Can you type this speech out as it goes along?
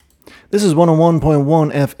This is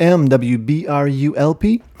 101.1 FM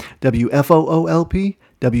WBRU-LP, WFOO-LP,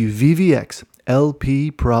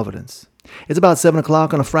 WVVX-LP Providence. It's about 7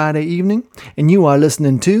 o'clock on a Friday evening, and you are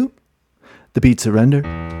listening to The Beat Surrender.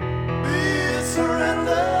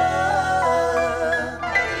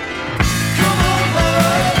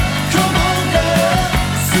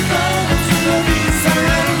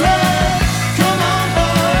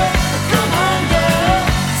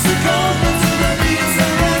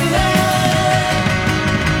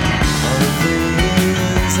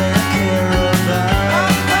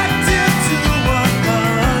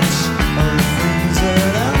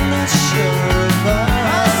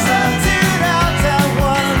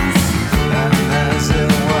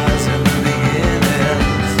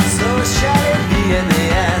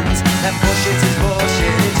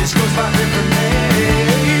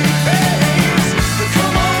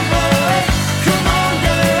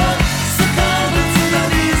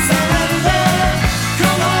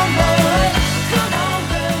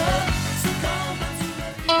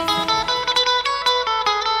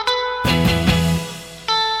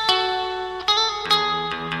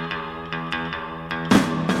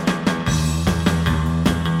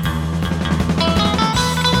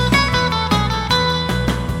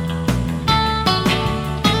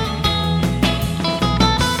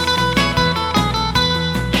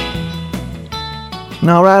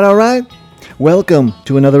 All right. Welcome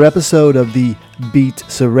to another episode of the Beat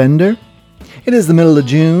Surrender. It is the middle of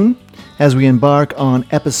June as we embark on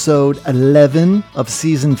episode 11 of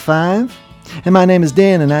season 5. And my name is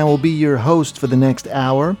Dan, and I will be your host for the next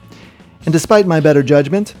hour. And despite my better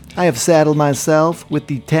judgment, I have saddled myself with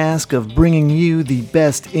the task of bringing you the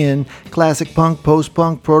best in classic punk,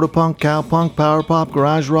 post-punk, proto-punk, cowpunk, power pop,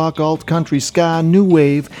 garage rock, alt country, ska, new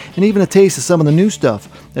wave, and even a taste of some of the new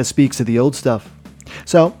stuff that speaks to the old stuff.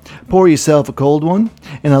 So, pour yourself a cold one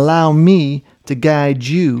and allow me to guide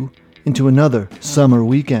you into another summer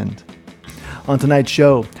weekend. On tonight's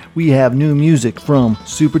show, we have new music from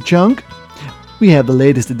Superchunk, we have the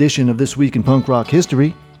latest edition of This Week in Punk Rock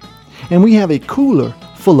History, and we have a cooler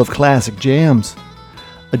full of classic jams,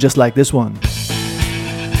 just like this one.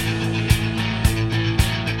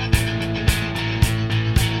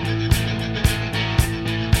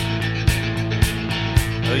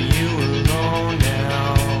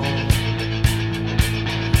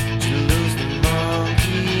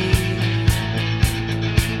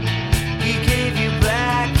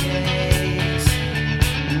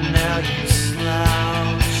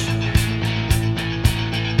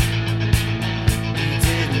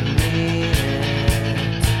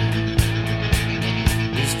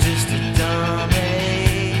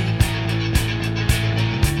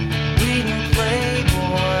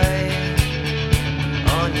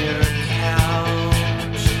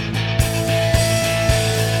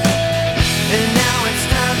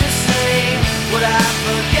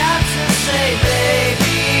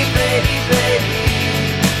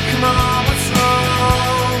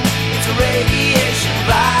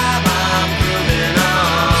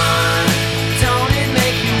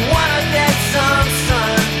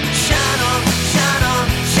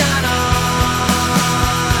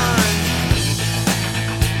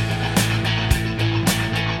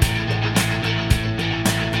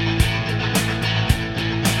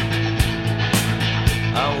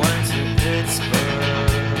 I went to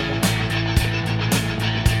Pittsburgh.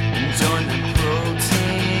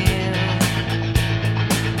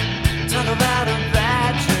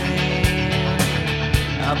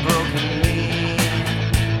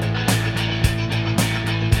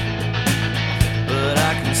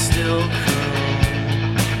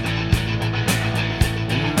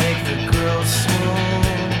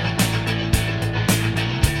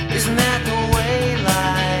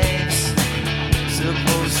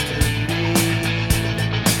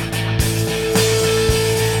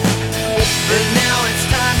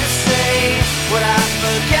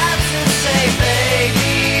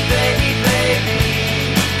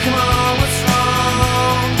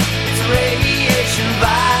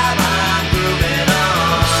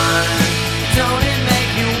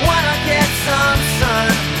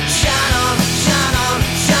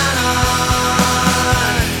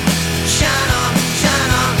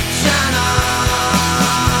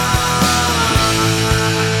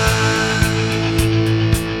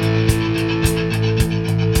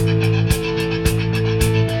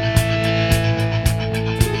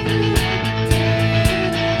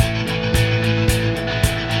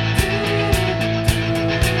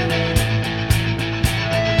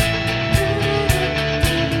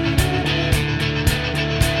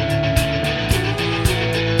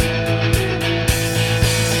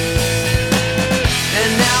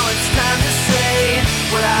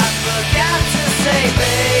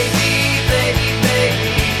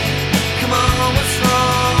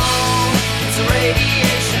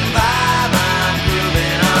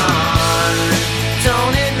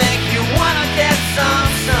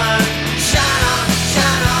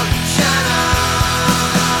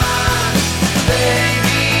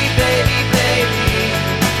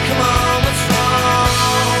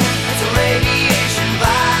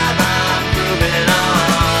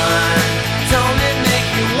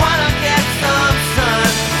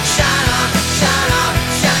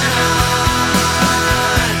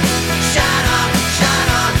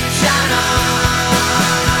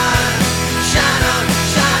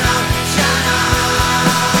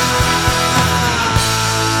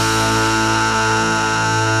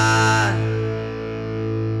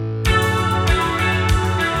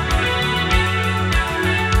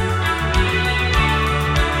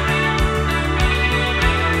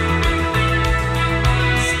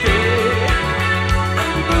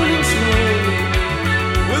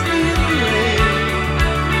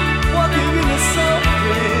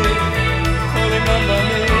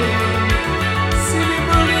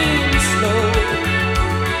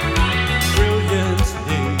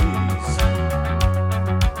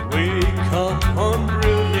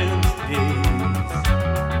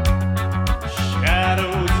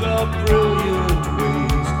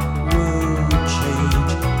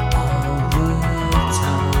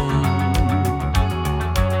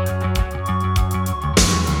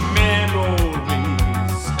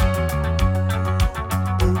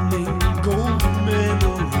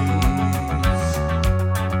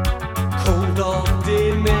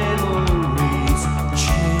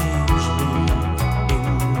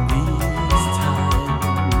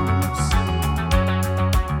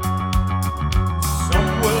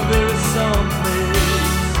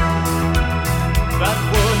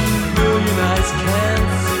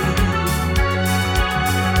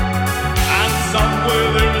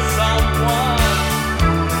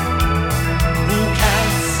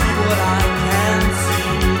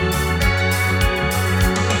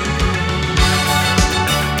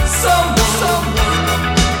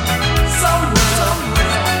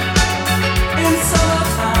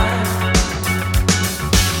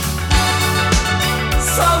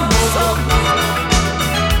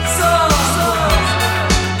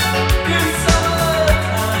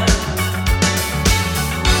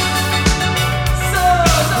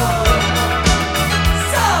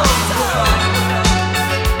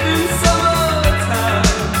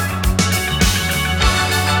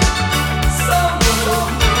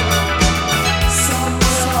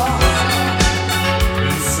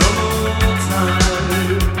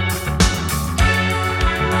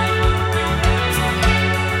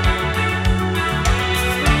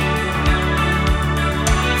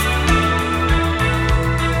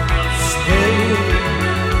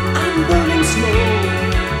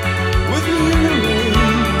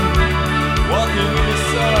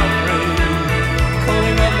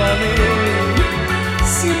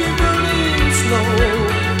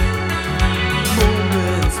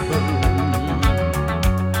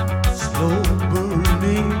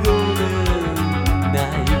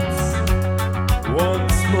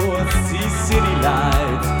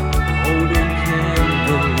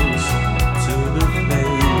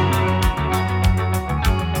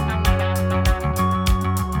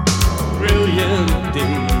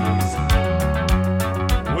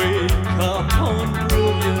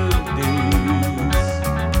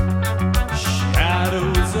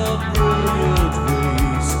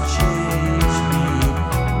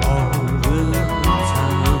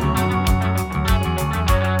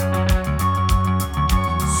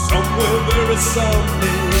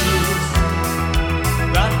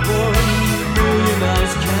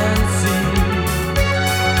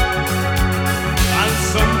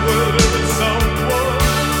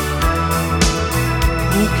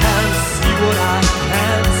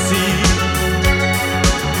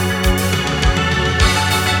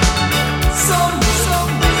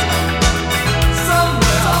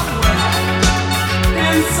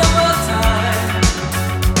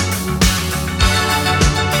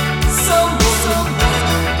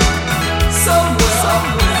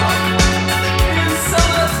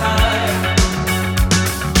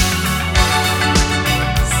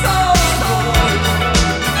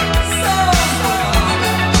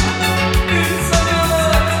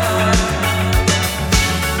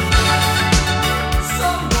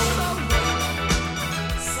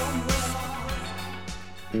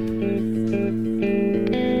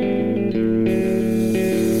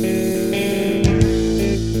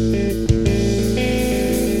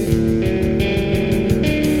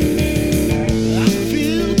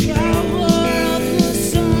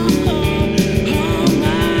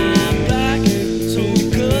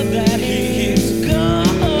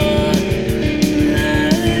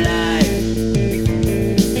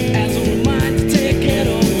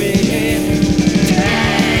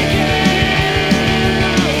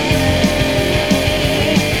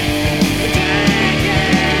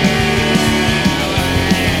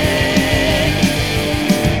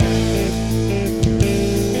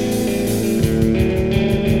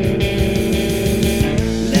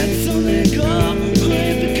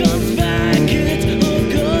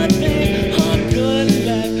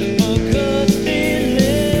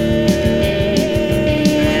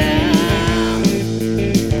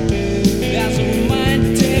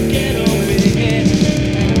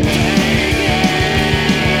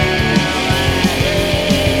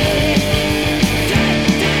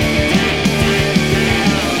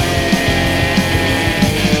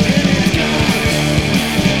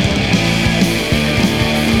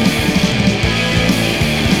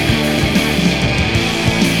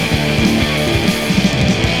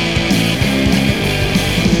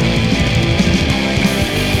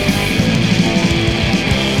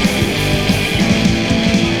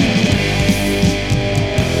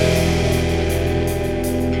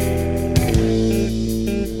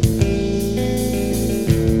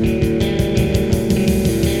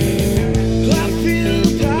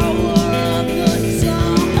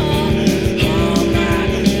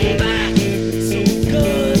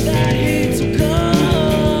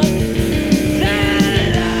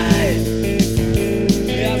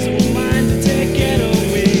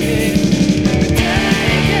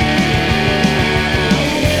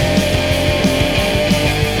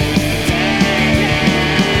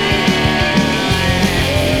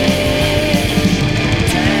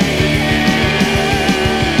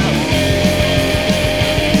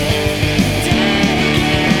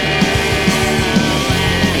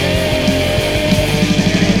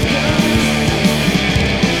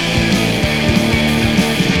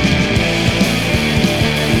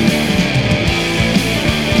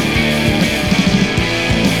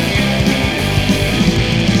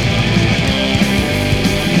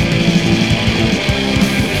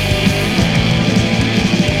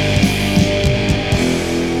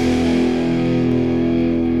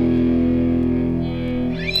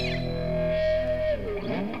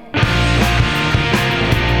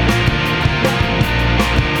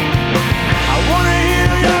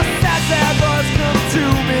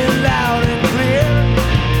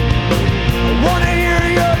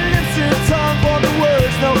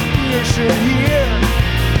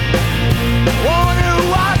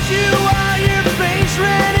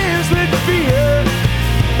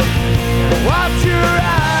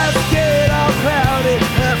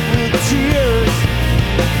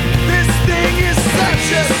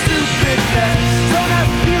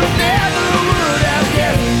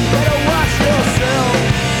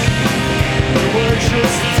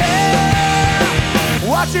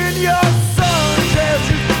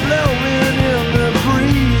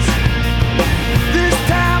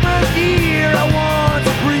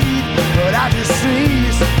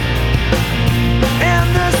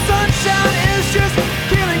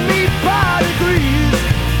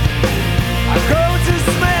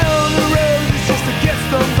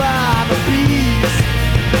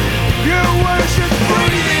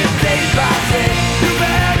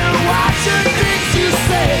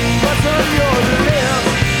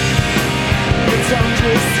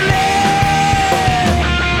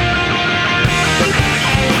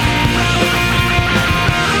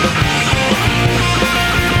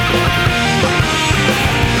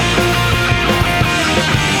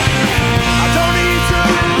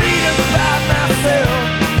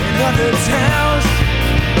 wonder towns.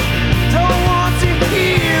 Don't want to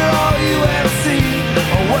hear all you have seen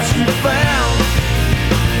or what you found.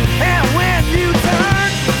 And when you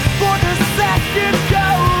turn for the second go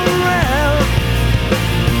around,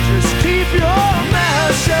 just keep your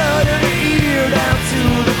mouth shut and your ear down to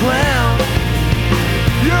the ground.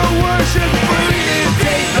 Your worship breathing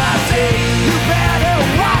day by day. You better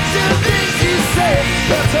watch the things you say.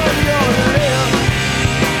 They'll turn your lip,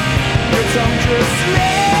 your tongue just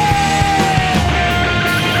slip.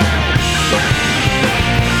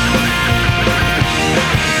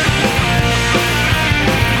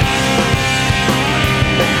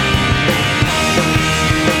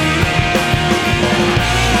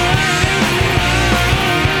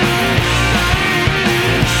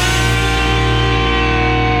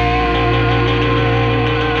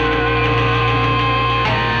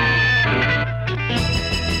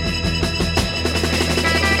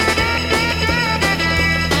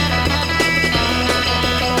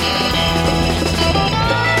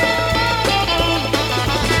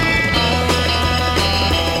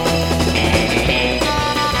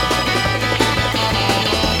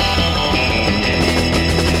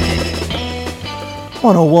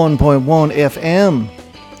 .1 FM.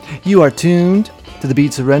 You are tuned to the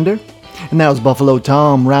Beat Surrender, and that was Buffalo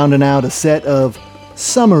Tom rounding out a set of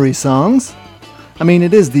summery songs. I mean,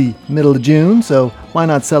 it is the middle of June, so why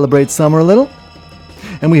not celebrate summer a little?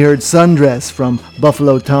 And we heard Sundress from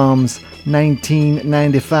Buffalo Tom's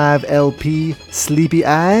 1995 LP, Sleepy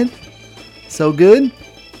Eyed. So good.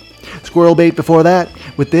 Squirrel Bait before that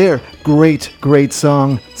with their great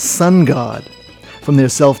song, Sun God, from their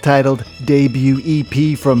self-titled debut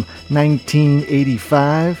EP from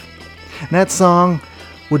 1985. And that song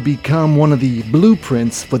would become one of the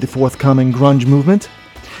blueprints for the forthcoming grunge movement.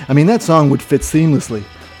 I mean, that song would fit seamlessly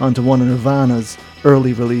onto one of Nirvana's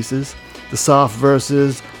early releases. The soft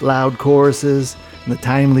verses, loud choruses, and the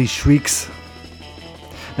timely shrieks.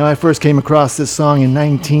 Now, I first came across this song in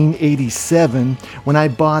 1987 when I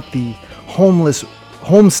bought the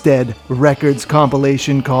Homestead Records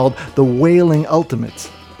compilation called The Wailing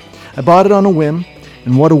Ultimates. I bought it on a whim,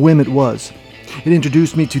 and what a whim it was. It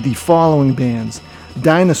introduced me to the following bands: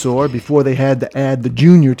 Dinosaur, before they had to add the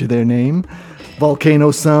Junior to their name,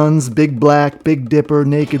 Volcano Suns, Big Black, Big Dipper,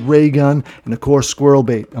 Naked Ray Gun, and of course Squirrel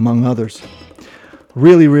Bait, among others.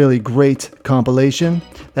 Really great compilation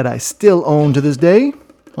that I still own to this day,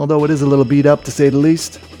 although it is a little beat up to say the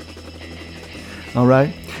least.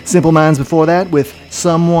 Alright, Simple Minds before that with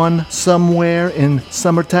Someone, Somewhere in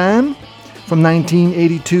Summertime from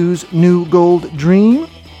 1982's New Gold Dream.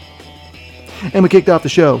 And we kicked off the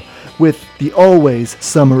show with the always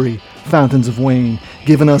summery Fountains of Wayne,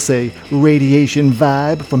 giving us a radiation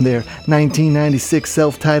vibe from their 1996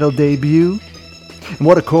 self-titled debut. And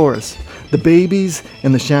what a chorus. The Babies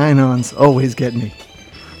and the Shine-Ons always get me.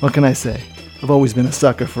 What can I say? I've always been a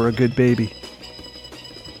sucker for a good baby.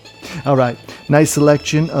 Alright, nice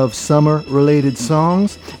selection of summer-related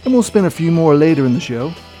songs, and we'll spin a few more later in the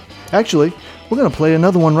show. Actually, we're going to play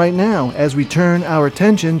another one right now as we turn our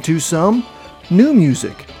attention to some new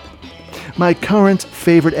music. My current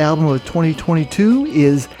favorite album of 2022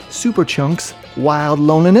 is Superchunk's Wild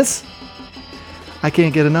Loneliness. I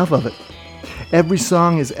can't get enough of it. Every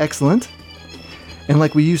song is excellent, and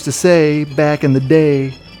like we used to say back in the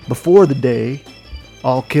day, before the day,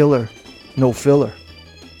 all killer, no filler.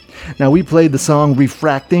 Now, we played the song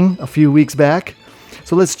Refracting a few weeks back,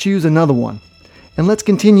 so let's choose another one. And let's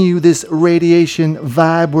continue this radiation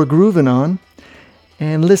vibe we're grooving on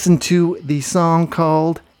and listen to the song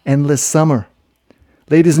called Endless Summer.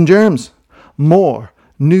 Ladies and germs, more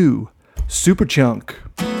new Superchunk.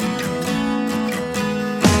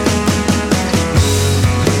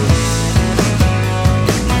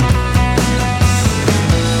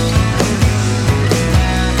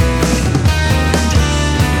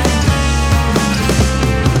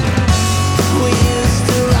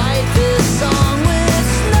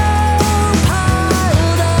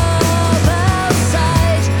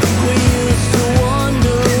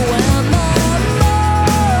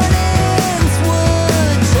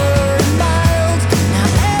 Now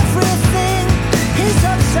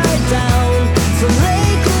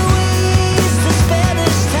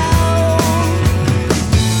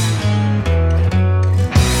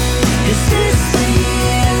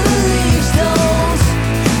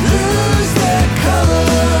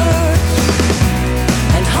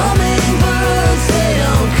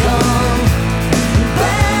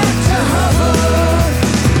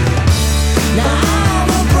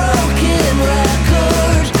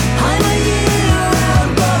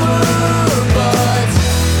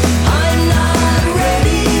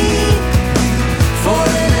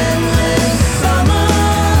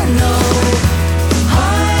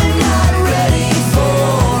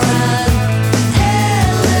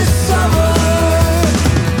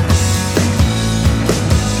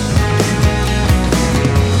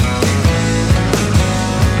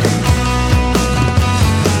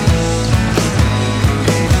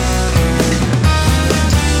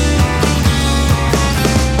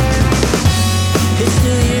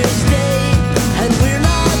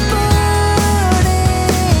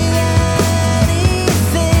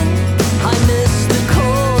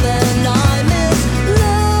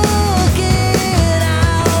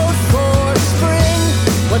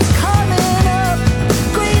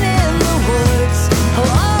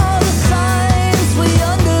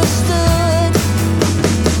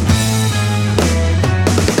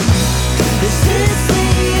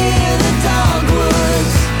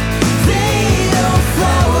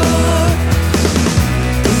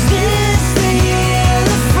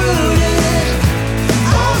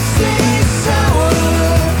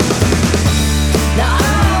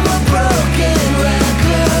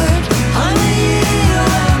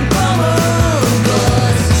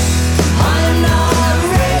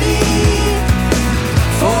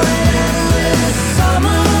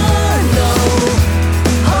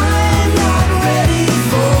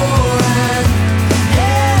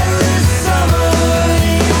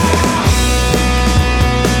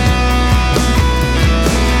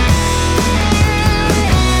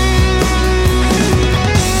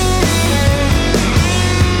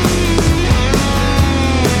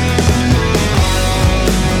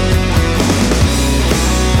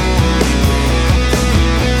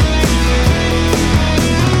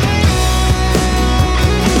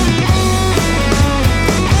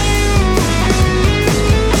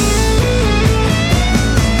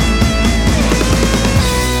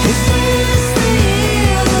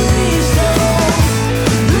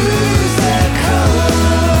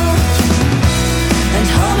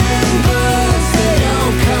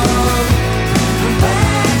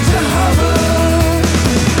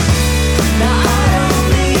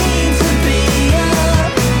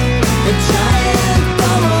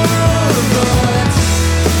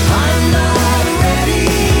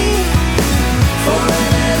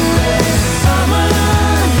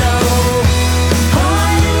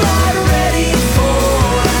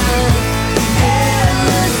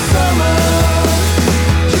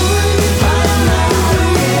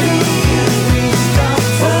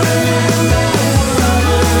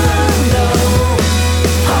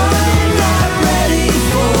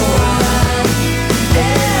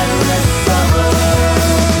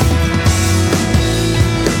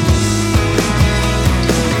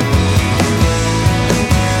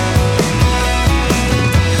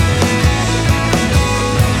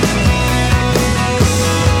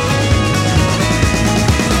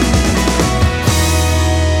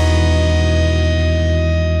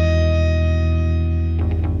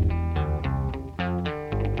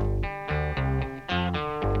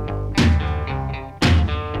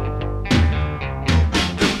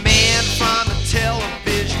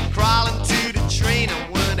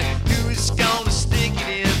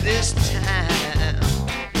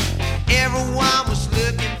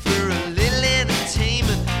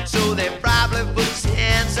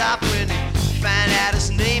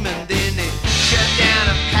steam, and then they shut down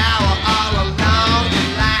the power all along the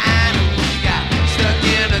line. And we got stuck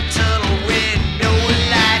in a tunnel with no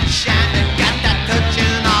light shining. Got that touch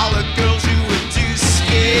in all the girls who were too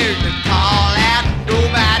scared to call out.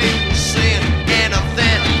 Nobody was saying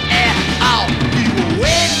anything at all. We were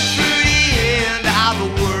waiting for the end of the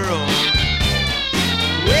world.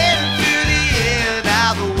 Waiting for the end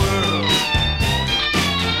of the world.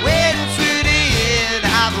 Waiting for the end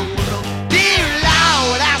of the world. Dear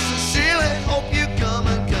Lord, I sincerely hope you're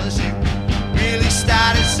coming, 'cause you really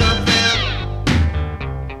started something.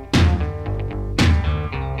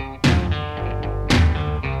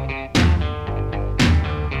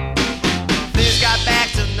 Things got back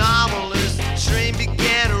to normal as the train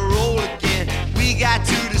began to roll again. We got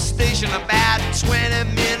to the station about 20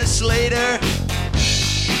 minutes later.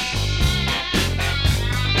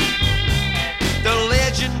 The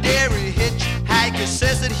legendary hitchhiker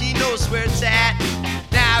says that he knows where it's at.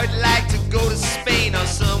 Now he'd like to go to Spain or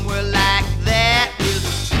somewhere like that, with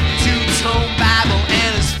a two-tone Bible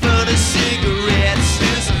and his fun of cigarettes,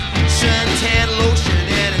 his suntan lotion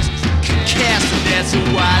and his castanets. So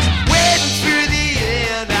I was waiting for the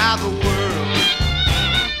end of the world.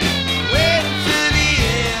 Waiting for the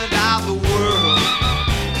end of the world.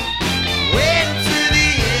 Waiting for the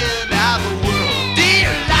end of the world.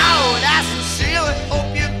 Dear Lord, I sincerely hope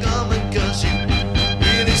you're coming, 'cause you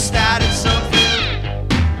really started something.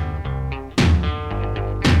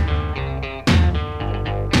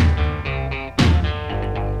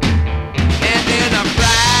 And then the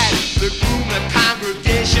bride, the groom, the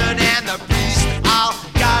congregation, and the priest all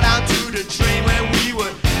got onto the train when we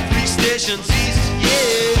were 3 stations east,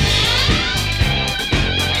 yeah.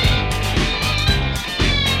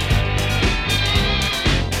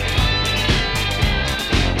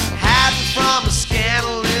 Hiding from a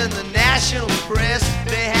scandal in the national press,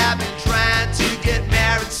 they have been trying to get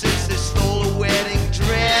married since they stole a wedding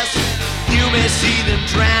dress. You may see them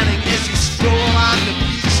drowning as you stroll on the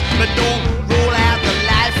beach, but don't roll out the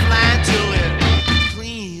lifeline till they're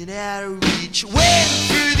clean out of reach. Waiting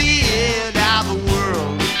for the end of the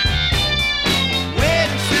world.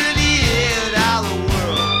 Waiting for the end of the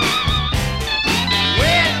world.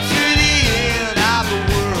 Waiting for the end of the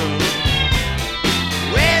world.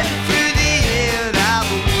 Waiting for the end of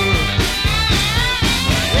the world.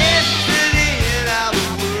 Waiting for the end of the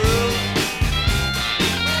world.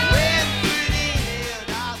 Waiting for the end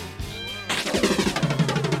of the world.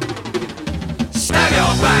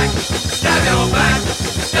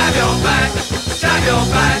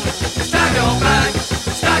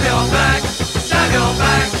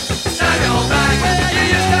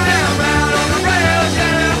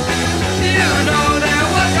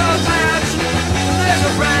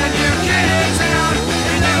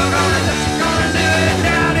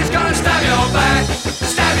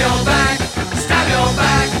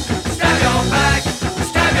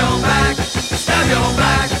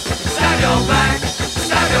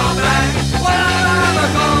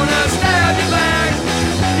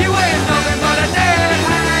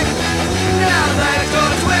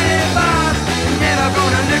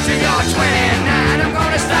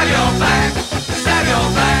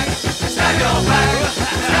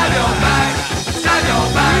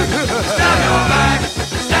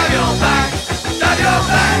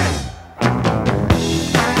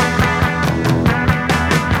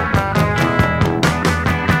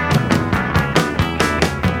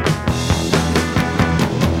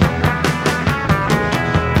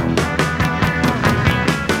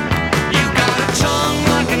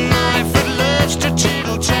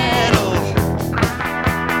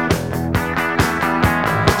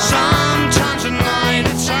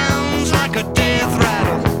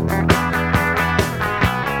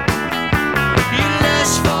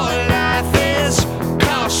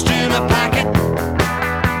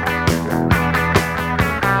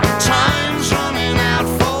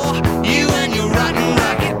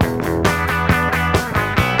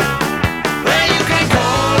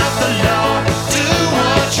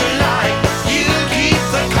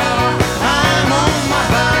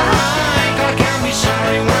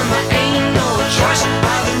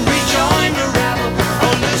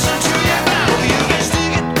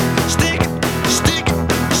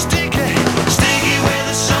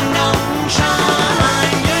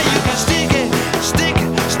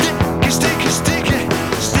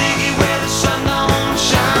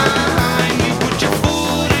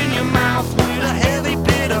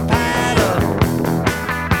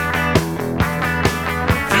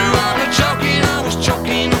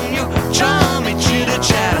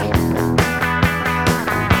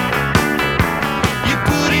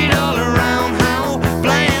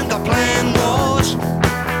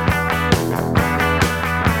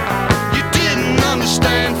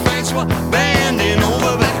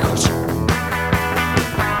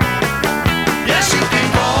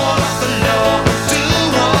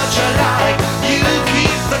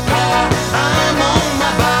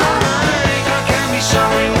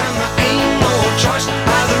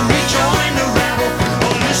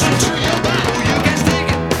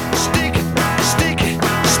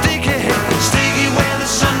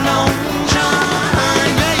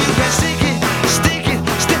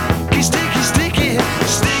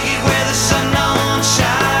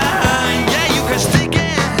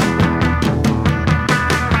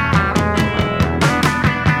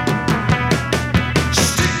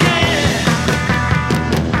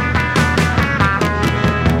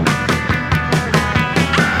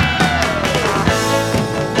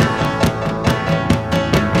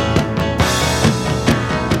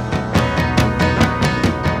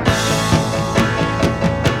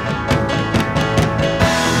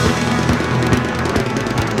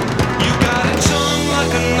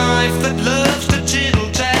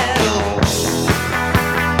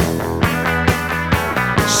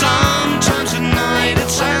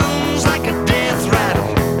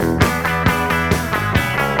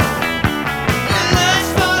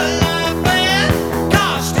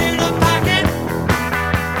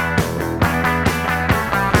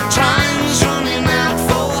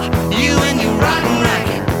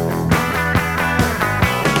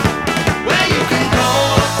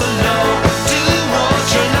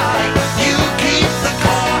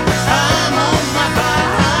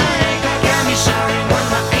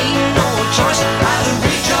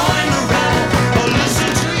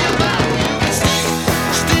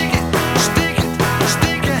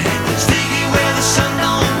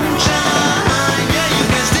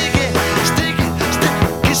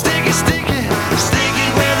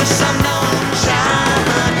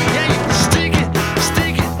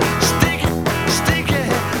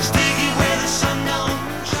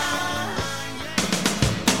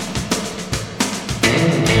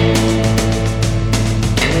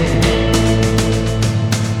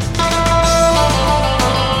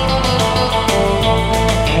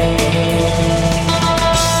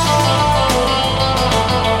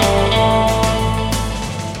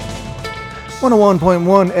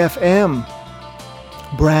 101.1 FM,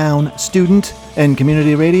 Brown Student and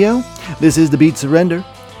Community Radio. This is The Beat Surrender,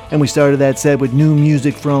 and we started that set with new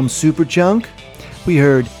music from Superchunk. We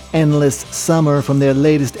heard Endless Summer from their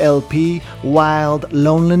latest LP, Wild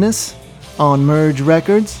Loneliness, on Merge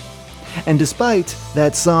Records. And despite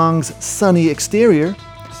that song's sunny exterior,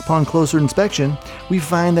 upon closer inspection, we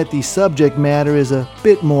find that the subject matter is a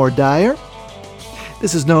bit more dire.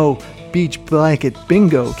 This is no beach blanket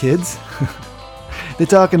bingo, kids. They're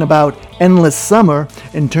talking about endless summer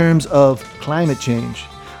in terms of climate change.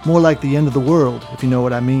 More like the end of the world, if you know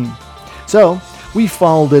what I mean. So, we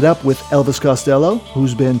followed it up with Elvis Costello,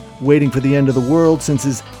 who's been waiting for the end of the world since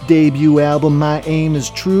his debut album, My Aim Is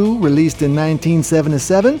True, released in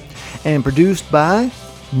 1977, and produced by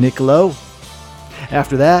Nick Lowe.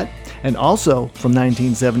 After that, and also from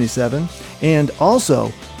 1977, and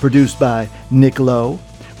also produced by Nick Lowe,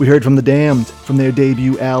 we heard from The Damned from their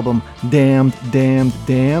debut album, Damned, Damned,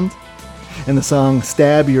 Damned, and the song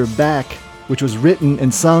Stab Your Back, which was written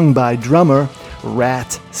and sung by drummer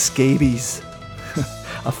Rat Scabies.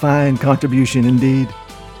 A fine contribution indeed.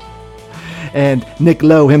 And Nick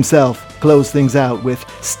Lowe himself closed things out with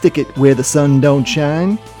Stick It Where the Sun Don't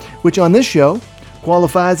Shine, which on this show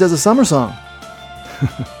qualifies as a summer song.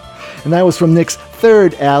 And that was from Nick's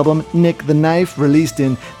third album, Nick the Knife, released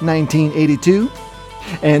in 1982.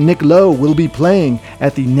 And Nick Lowe will be playing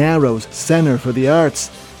at the Narrows Center for the Arts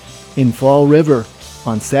in Fall River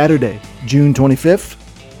on Saturday, June 25th.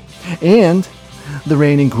 And the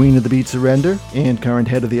reigning queen of the Beat Surrender and current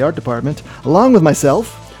head of the art department, along with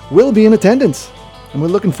myself, will be in attendance. And we're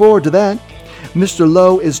looking forward to that. Mr.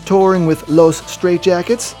 Lowe is touring with Los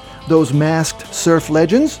Straitjackets, those masked surf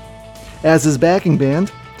legends, as his backing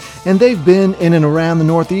band. And they've been in and around the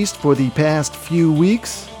Northeast for the past few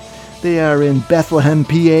weeks. They are in Bethlehem,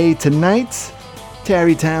 PA tonight,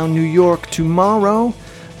 Tarrytown, New York tomorrow,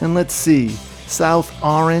 and let's see, South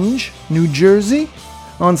Orange, New Jersey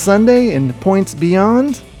on Sunday, and points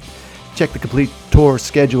beyond. Check the complete tour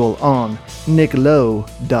schedule on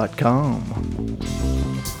nicklowe.com.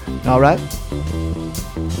 All right,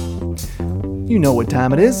 you know what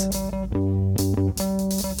time it is.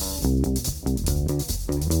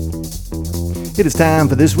 It is time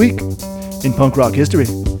for This Week in Punk Rock History.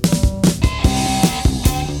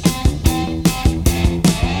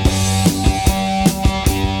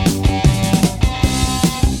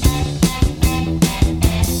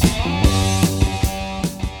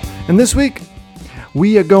 And this week,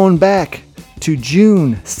 we are going back to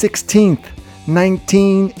June 16th,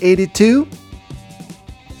 1982.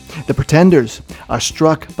 The Pretenders are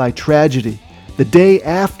struck by tragedy the day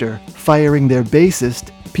after firing their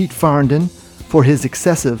bassist, Pete Farndon, for his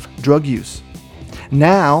excessive drug use.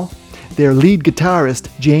 Now, their lead guitarist,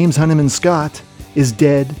 James Honeyman Scott, is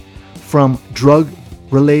dead from a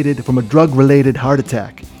drug-related heart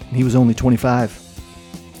attack, and he was only 25.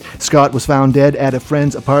 Scott was found dead at a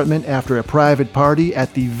friend's apartment after a private party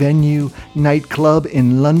at the Venue nightclub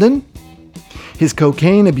in London. His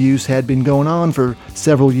cocaine abuse had been going on for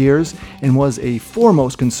several years and was a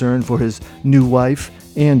foremost concern for his new wife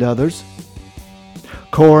and others.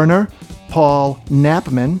 Coroner Paul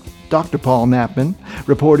Knappman, Dr. Paul Knappman,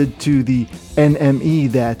 reported to the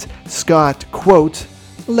NME that Scott, quote,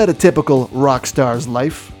 led a typical rock star's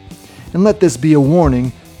life, and let this be a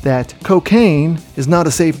warning that cocaine is not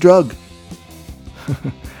a safe drug.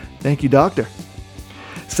 Thank you, Doctor.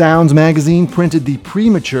 Sounds magazine printed the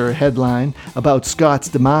premature headline about Scott's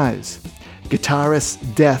demise. Guitarist's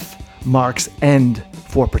death marks end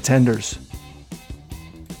for Pretenders.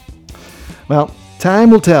 Well, time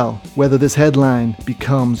will tell whether this headline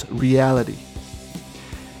becomes reality.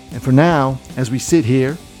 And for now, as we sit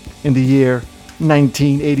here in the year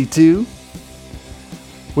 1982,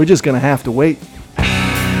 we're just going to have to wait.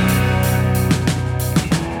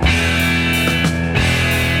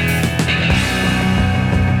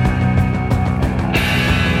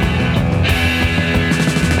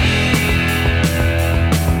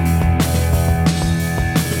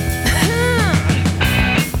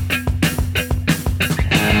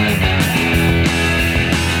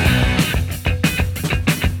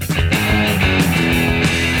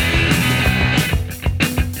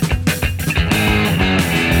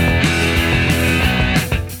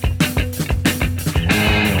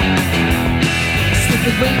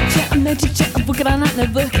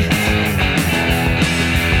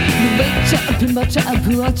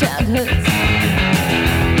 Our childhoods.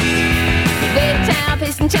 Bedtime,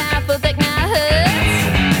 pacing child for back my hurts.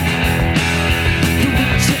 The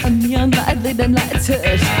witch and young lightly them lights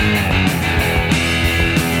hurt.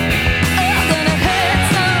 Oh, gonna hurt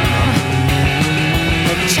some.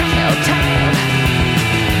 A child.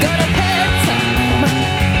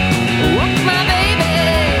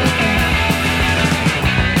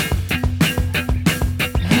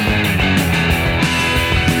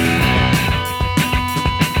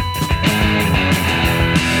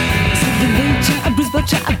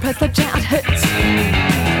 the child hurts.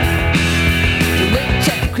 The big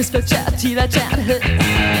child, Christmas child, Tila child hurts.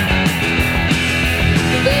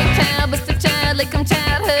 The big child, Mr. Child, Lakem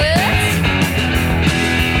child hurts.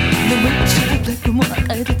 The big child, like the one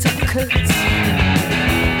I did talk hurts.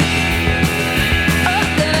 Oh,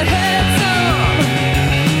 then it hurts some.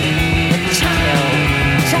 The child,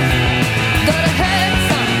 gonna hurt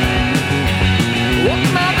some. Walk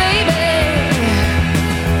my baby.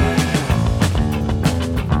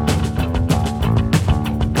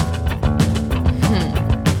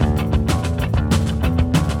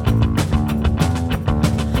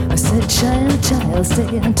 Child, child,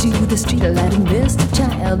 stay onto the street, lighting Mr.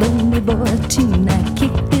 Child, only boy tonight.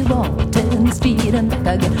 Kick the wall, turn the speed and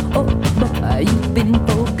back again. Oh boy, you've been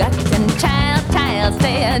forgotten. Child, child,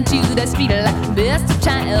 stay onto the street, lighting Mr.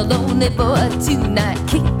 Child, only boy tonight.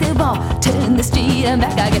 Kick the wall, turn the street and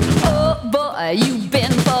back again. Oh boy, you've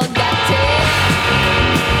been forgotten.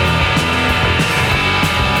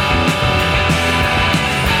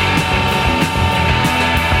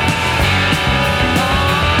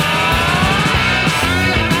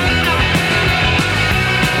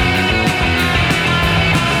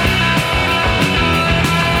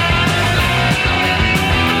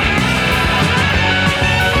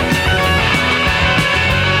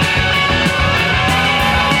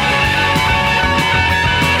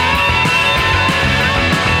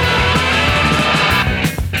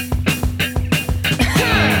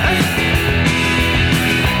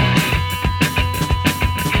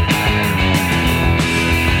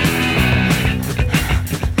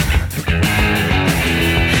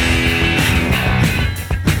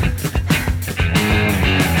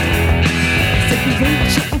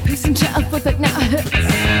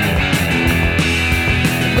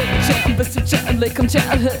 Lakem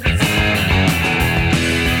child hurts.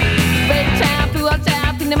 Big child, blue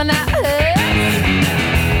child, think them not hurts.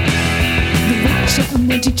 The big child,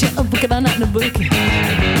 ninja child, working on the bookie.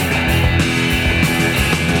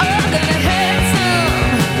 Oh, gonna hurt some.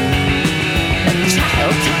 The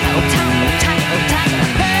child,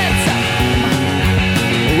 hurt some.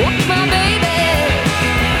 Walk my baby.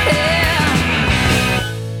 Yeah.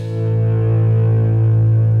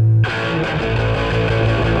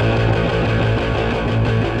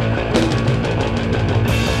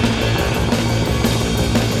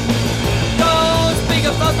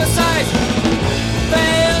 Besides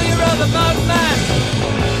failure of a mountain man.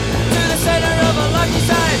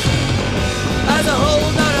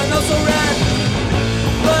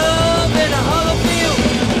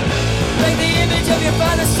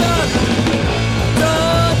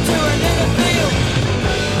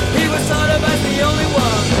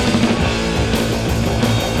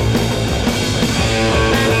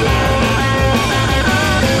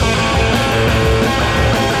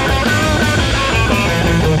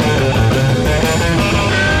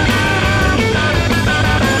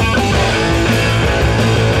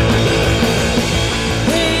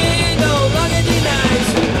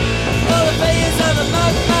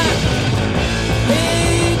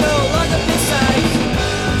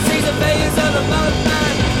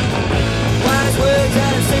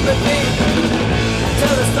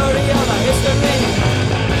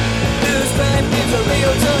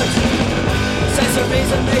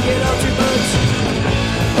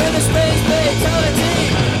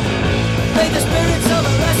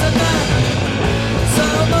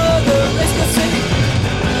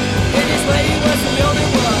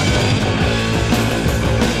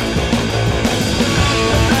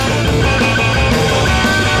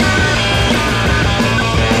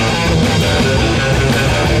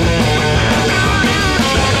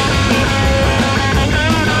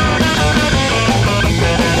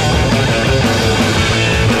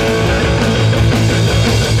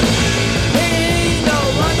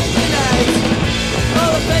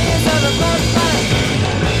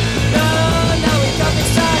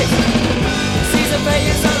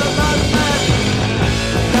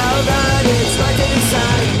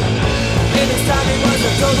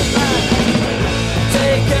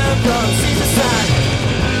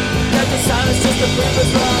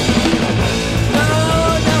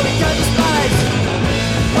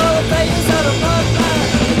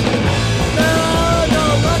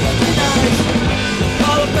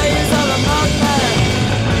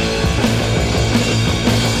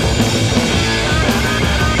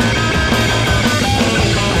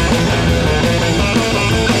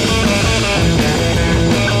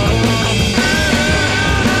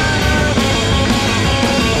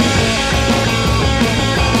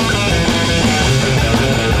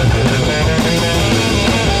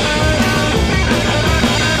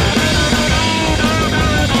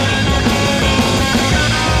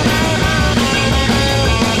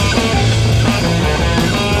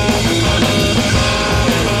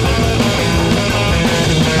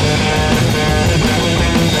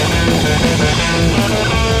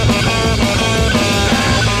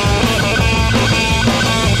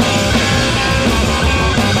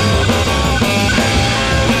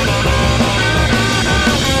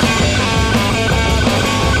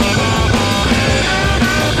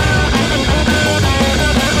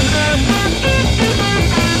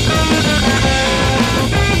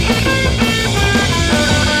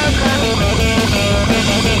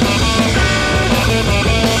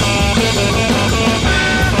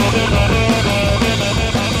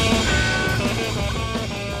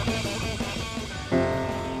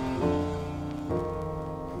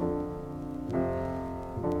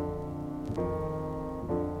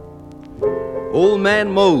 Old Man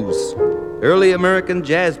Mose, early American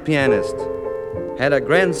jazz pianist, had a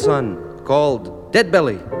grandson called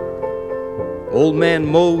Deadbelly. Old Man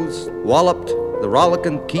Mose walloped the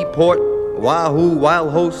rollicking Keyport Wahoo wild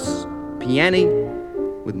hosts piano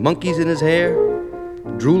with monkeys in his hair,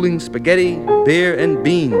 drooling spaghetti, beer, and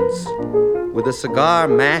beans, with a cigar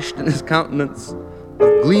mashed in his countenance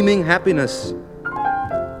of gleaming happiness,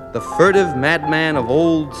 the furtive madman of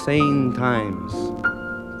old sane times.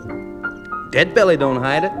 Deadbelly don't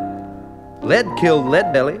hide it. Lead killed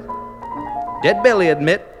Leadbelly. Deadbelly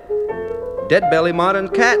admit. Deadbelly modern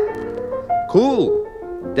cat. Cool.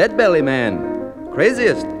 Deadbelly man.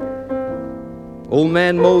 Craziest. Old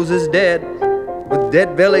Man Mose is dead. With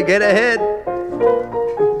Deadbelly get ahead.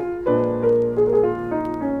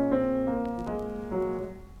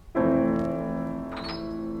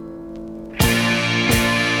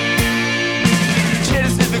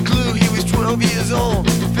 Jettison the glue, he was 12 years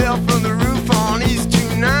old. Fell from the roof on East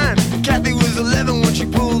 29. Kathy was 11 when she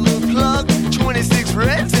pulled the plug. 26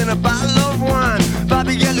 reds and a bottle of wine.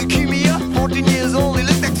 Bobby got leukemia, 14 years old. He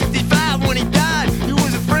looked like 65 when he died. He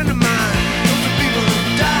was a friend of mine. Those are people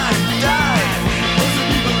who died, died. Those are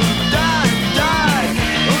people who died, died.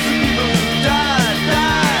 Those are people who died,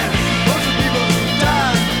 died. Those are people who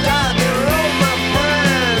died, died. They were all my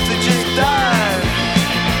friends that just died.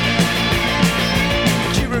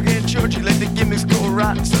 Cheever and Georgie let the gimmicks go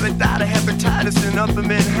rotten, so they died of hepatitis in Upper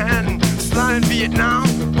Manhattan. Sly in Vietnam,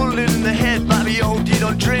 bullet in the head. Bobby OD'd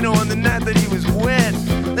on Drano on the night that he was wet.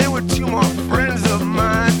 There were two more friends of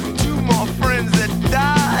mine, two more friends that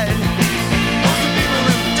died. Those are people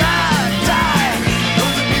who died, died.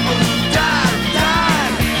 Those are people who died,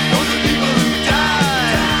 died. Those are people who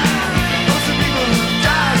died. Those are people who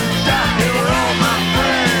died, died. They were all my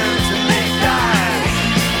friends and they died.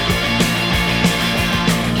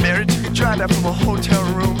 Mary took a drive out from a hotel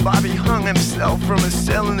room. Bobby hung himself from a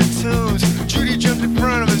cell in the twos. Judy jumped in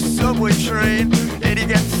front of a subway train. Eddie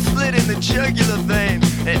got slit in the jugular vein.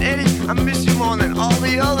 And Eddie, I miss you more than all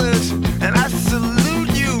the others. And I salute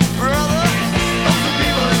you, brother. Those are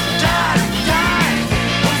people who died, died.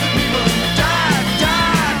 Those are people who died,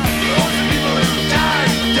 died. Those are people who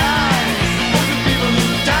died, died. Those are people who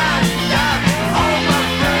died, died. All my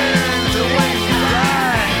friends are when you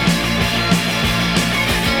died.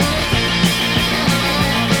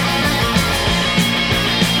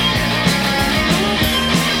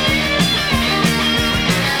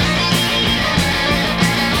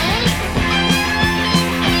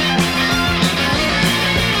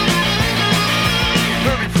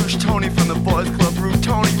 Tony from the boys club roof.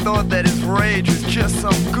 Tony thought that his rage was just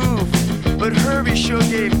some goof, but Herbie sure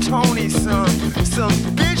gave Tony some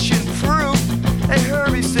bitchin' proof. Hey,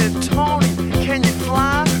 Herbie said, Tony, can you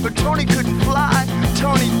fly? But Tony couldn't fly.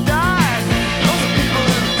 Tony died. Those are people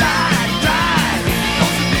who died, died.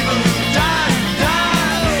 Those are people who died,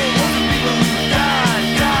 died. Those are people who died,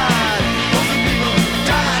 died. Those are people who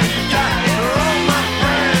died, died. They were all my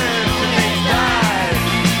friends and they died.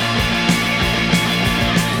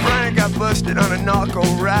 Brian got busted on a narco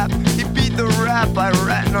rap. He beat the rap by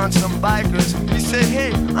ratting on some bikers. He said,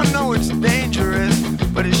 hey, I know it's dangerous,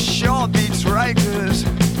 but it sure beats Rikers.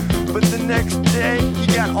 But the next day, he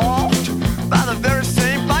got offed by the very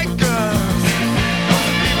same bikers. Those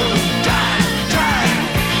are people who died, died.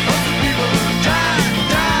 Those are people who died,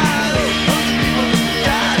 died. Those are people who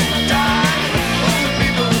died, died. Those are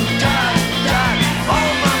people who died, died.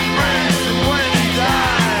 All my friends and when they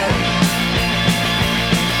died.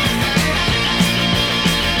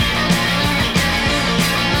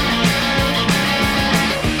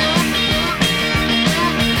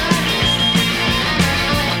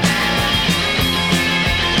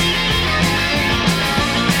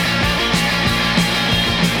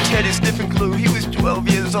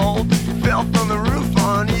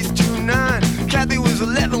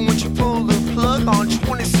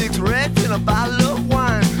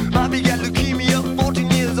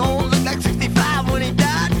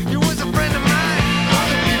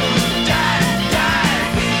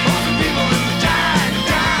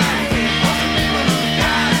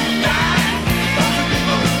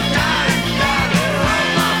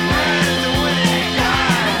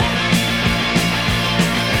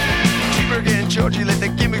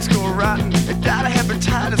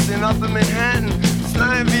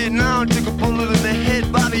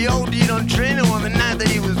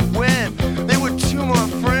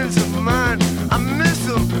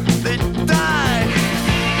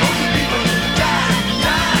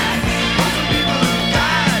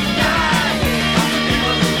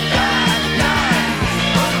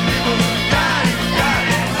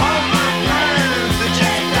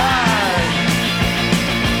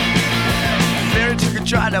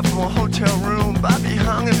 there from a hotel room. Bobby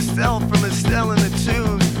hung himself from his cell in the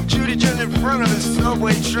tube. Judy jumped in front of the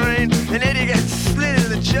subway train, and Eddie got slit in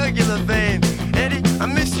the jugular vein. Eddie, I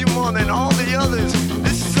miss you more than all the others.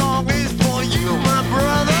 This song is for you, my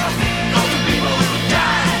brother. All the people who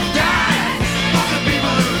died, died. All the people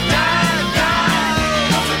who died,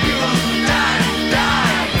 died. All the people who died,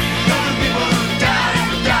 died. All the people who died,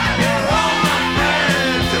 died. They're all my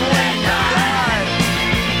friends, and we died.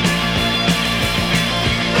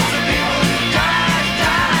 All the people who died,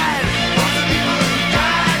 died. All the people who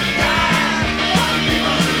died, died. All the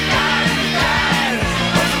people who died, died.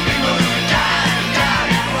 All the people who died, died.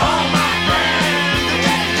 They're all my friends, and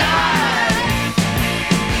we died.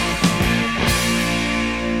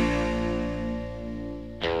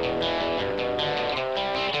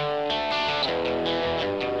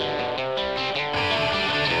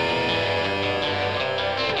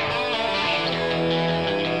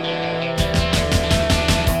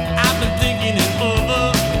 I've been thinking it over,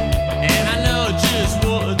 and I know just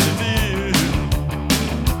what to do.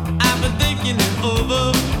 I've been thinking it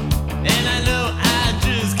over, and I know I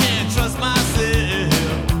just can't trust myself.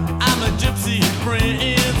 I'm a gypsy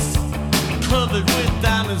prince, covered with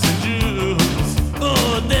diamonds and jewels.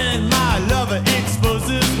 Oh, then my lover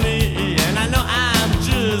exposes me, and I know I'm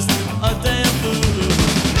just a damn fool.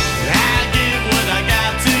 I give what I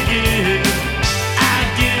got to give. I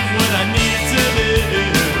give what I need to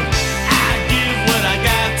live. I give what I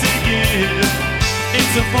got to give.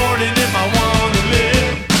 It's important if I want to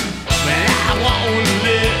live. But I want to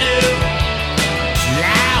live.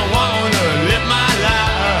 I want to live my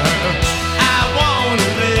life. I want to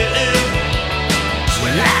live.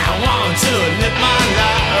 Well, I want to live my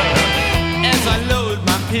life. As I load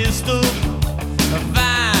my pistol, a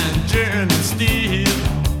fine German steel.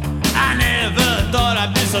 I never thought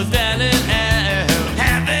I'd be so down and out,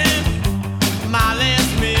 having my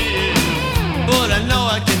last meal. But I know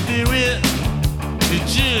I can do it. It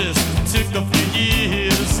just took a few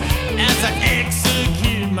years. As I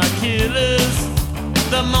execute my killers,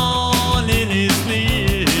 the morning is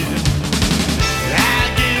near. I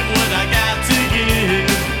give what I got to give.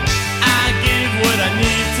 I give what I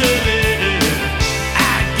need to live.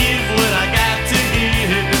 I give what I got to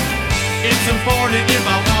give. It's important if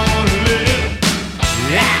I want to live.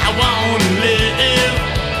 I want to live.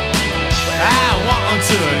 I want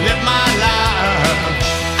to live my life.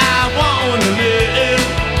 I want to live.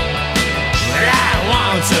 I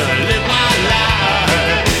want to live my life.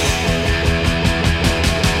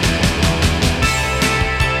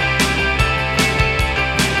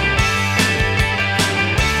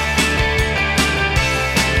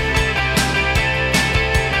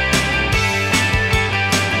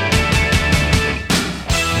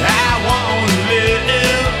 I want to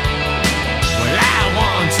live. Well, I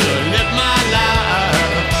want to live my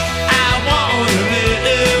life. I want to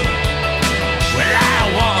live. Well, I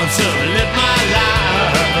want to live my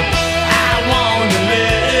life. I want to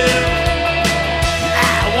live.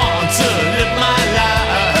 I want to live my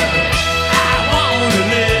life. I want to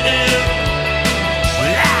live.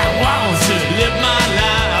 Well, I want to live my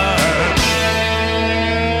life.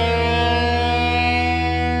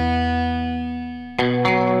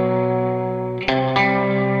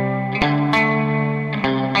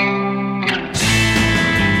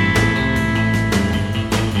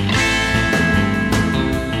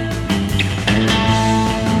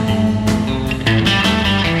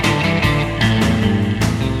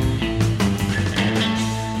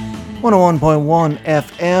 .1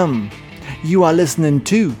 FM. You are listening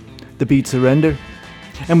to The Beat Surrender.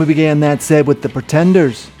 And we began that set with The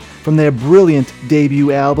Pretenders. From their brilliant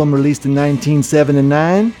debut album released in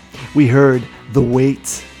 1979, we heard The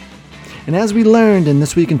Weight. And as we learned in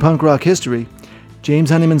This Week in Punk Rock History, James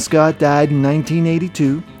Honeyman Scott died in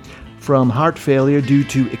 1982 from heart failure due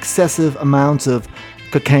to excessive amounts of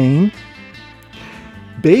cocaine.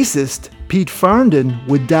 Bassist Pete Farndon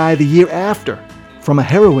would die the year after from a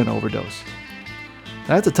heroin overdose.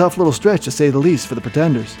 That's a tough little stretch, to say the least, for the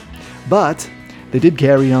Pretenders. But they did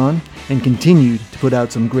carry on and continued to put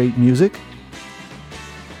out some great music.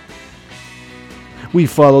 We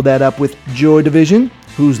followed that up with Joy Division,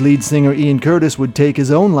 whose lead singer Ian Curtis would take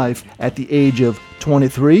his own life at the age of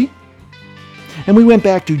 23. And we went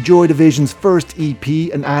back to Joy Division's first EP,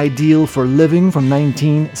 An Ideal for Living, from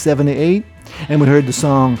 1978, and we heard the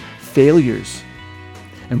song Failures.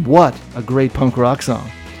 And what a great punk rock song.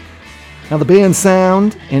 Now, the band's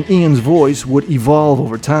sound and Ian's voice would evolve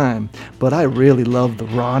over time, but I really love the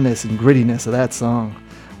rawness and grittiness of that song.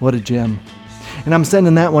 What a gem. And I'm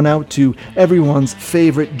sending that one out to everyone's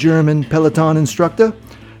favorite German Peloton instructor,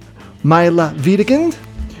 Myla Wiedekind,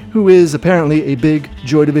 who is apparently a big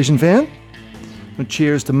Joy Division fan.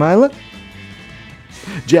 Cheers to Mila.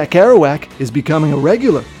 Jack Kerouac is becoming a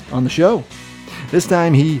regular on the show. This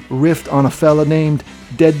time he riffed on a fella named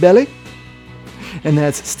Deadbelly. And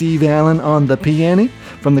that's Steve Allen on the piano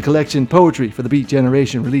from the collection Poetry for the Beat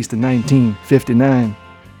Generation, released in 1959.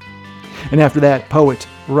 And after that, poet,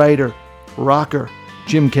 writer, rocker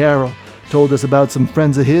Jim Carroll told us about some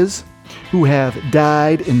friends of his who have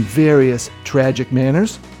died in various tragic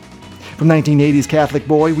manners. From 1980's Catholic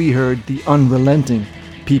Boy, we heard The Unrelenting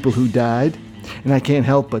People Who Died, and I can't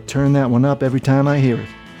help but turn that one up every time I hear it.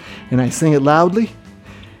 And I sing it loudly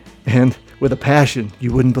and with a passion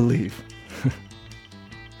you wouldn't believe.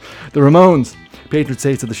 The Ramones, patron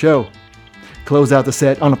saints of the show, close out the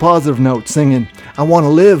set on a positive note, singing I Want to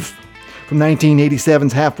Live from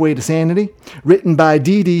 1987's Halfway to Sanity, written by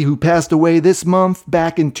Dee Dee, who passed away this month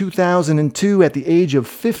back in 2002 at the age of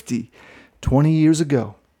 50, 20 years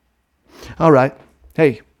ago. All right,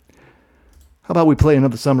 hey, how about we play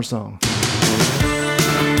another summer song?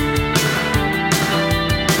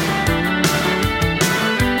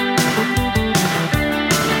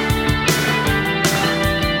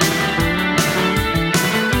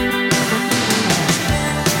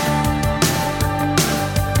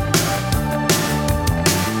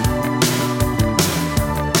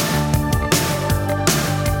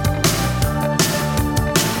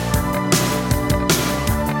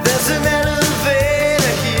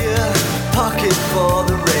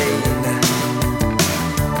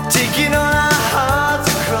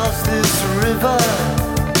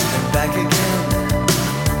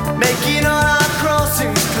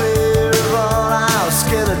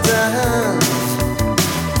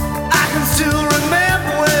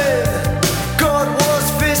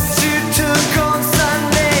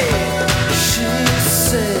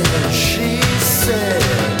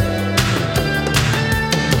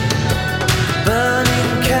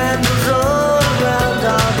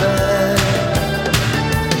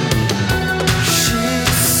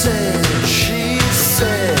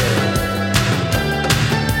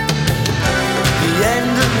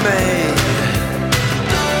 End of May.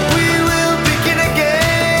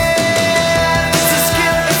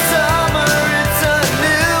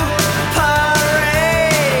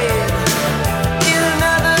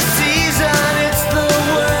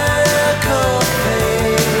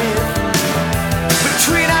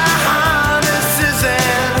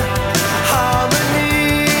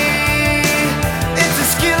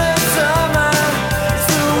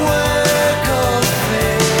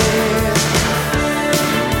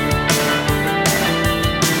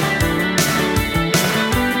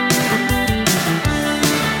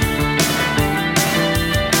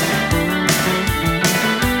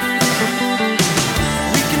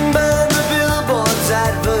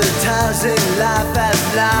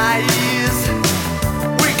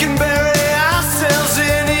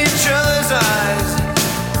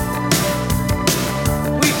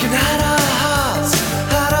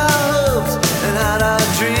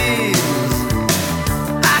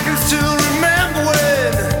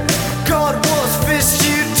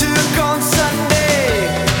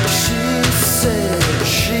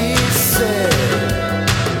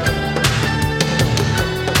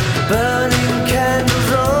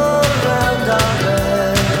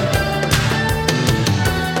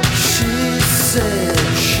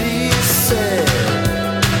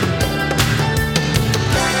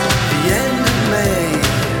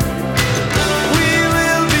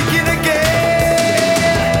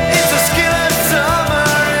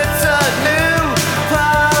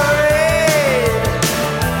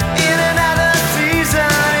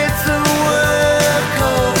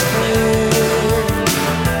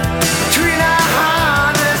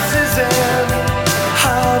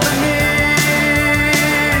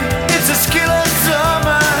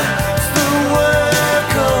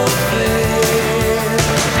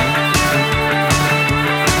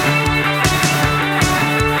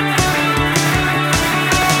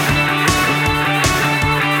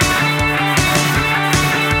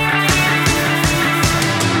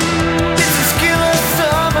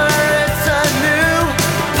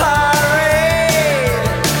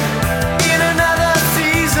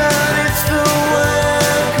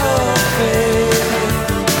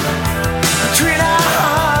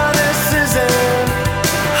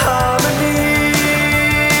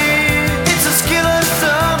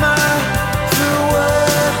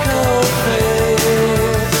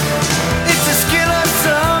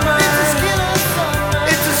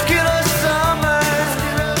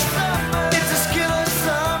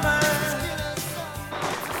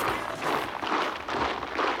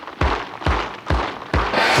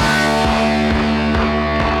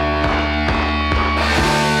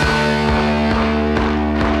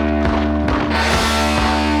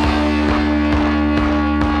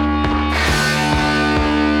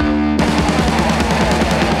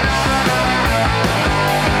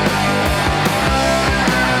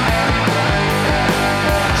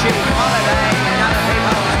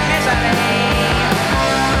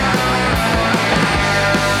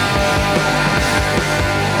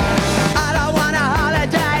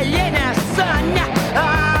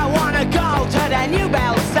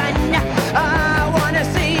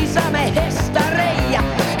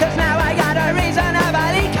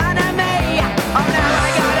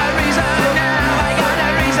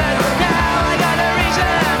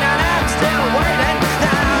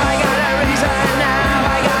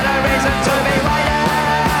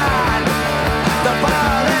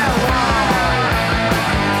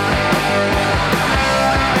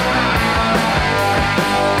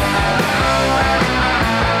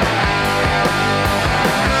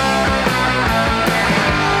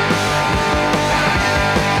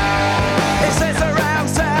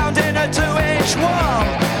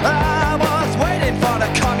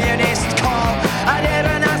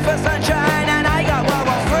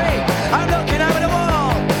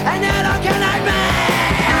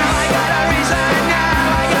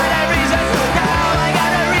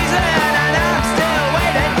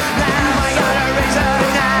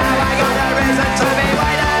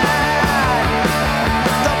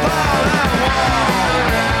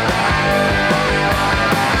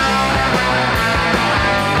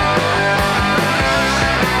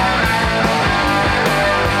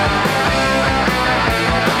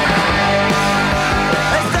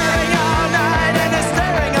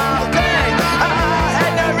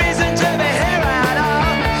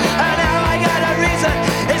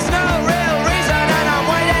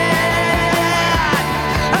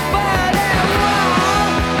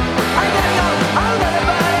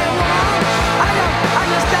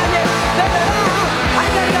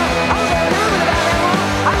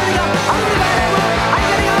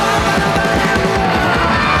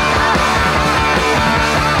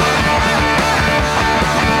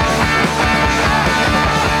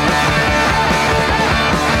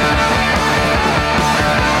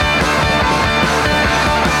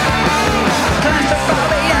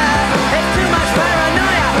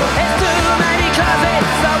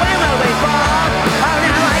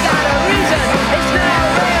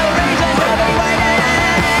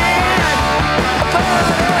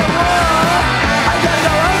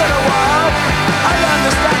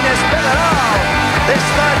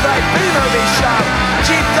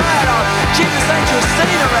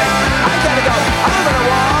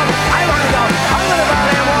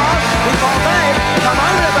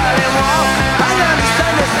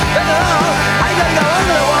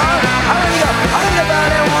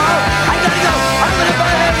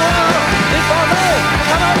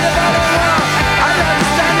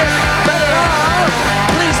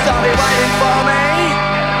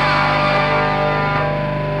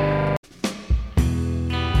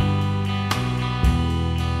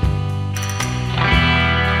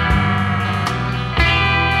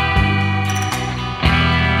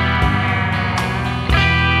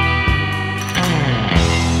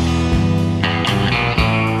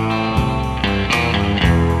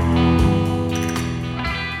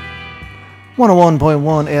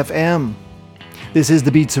 101.1 FM. This is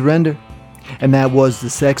the Beat Surrender, and that was the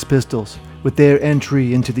Sex Pistols with their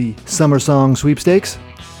entry into the Summer Song Sweepstakes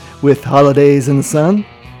with Holidays in the Sun.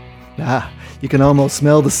 You can almost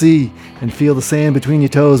smell the sea and feel the sand between your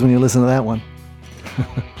toes when you listen to that one.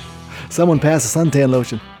 Someone pass a suntan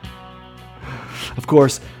lotion. Of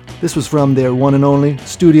course, this was from their one and only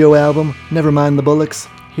studio album, Never Mind the Bullocks.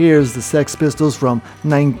 Here's the Sex Pistols from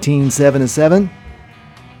 1977.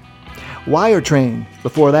 Wire Train,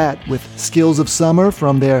 before that, with Skills of Summer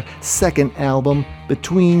from their second album,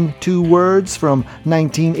 Between Two Words from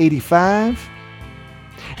 1985.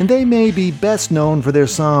 And they may be best known for their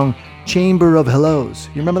song Chamber of Hellos.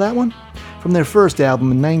 You remember that one? From their first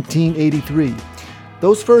album in 1983.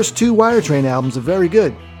 Those first two Wire Train albums are very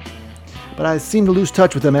good, but I seem to lose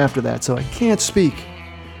touch with them after that, so I can't speak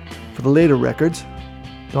for the later records,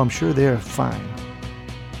 though I'm sure they're fine.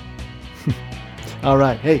 All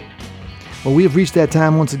right, hey. Well, we have reached that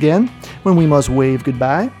time once again when we must wave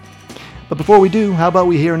goodbye. But before we do, how about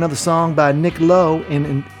we hear another song by Nick Lowe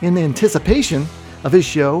in anticipation of his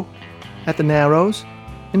show at the Narrows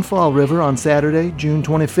in Fall River on Saturday, June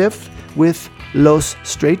 25th with Los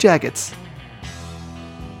Straitjackets.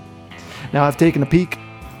 Now, I've taken a peek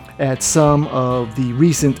at some of the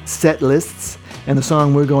recent set lists, and the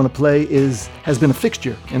song we're going to play has been a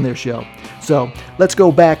fixture in their show. So let's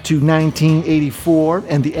go back to 1984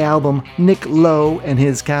 and the album Nick Lowe and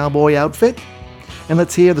His Cowboy Outfit, and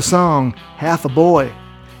let's hear the song Half a Boy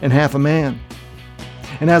and Half a Man.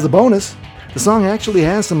 And as a bonus, the song actually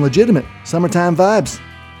has some legitimate summertime vibes.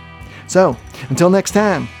 So, until next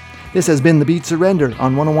time, this has been The Beat Surrender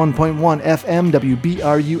on 101.1 FM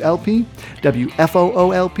WBRU-LP,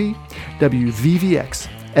 WFOO-LP,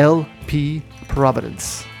 WVVX-LP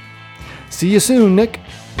Providence. See you soon, Nick.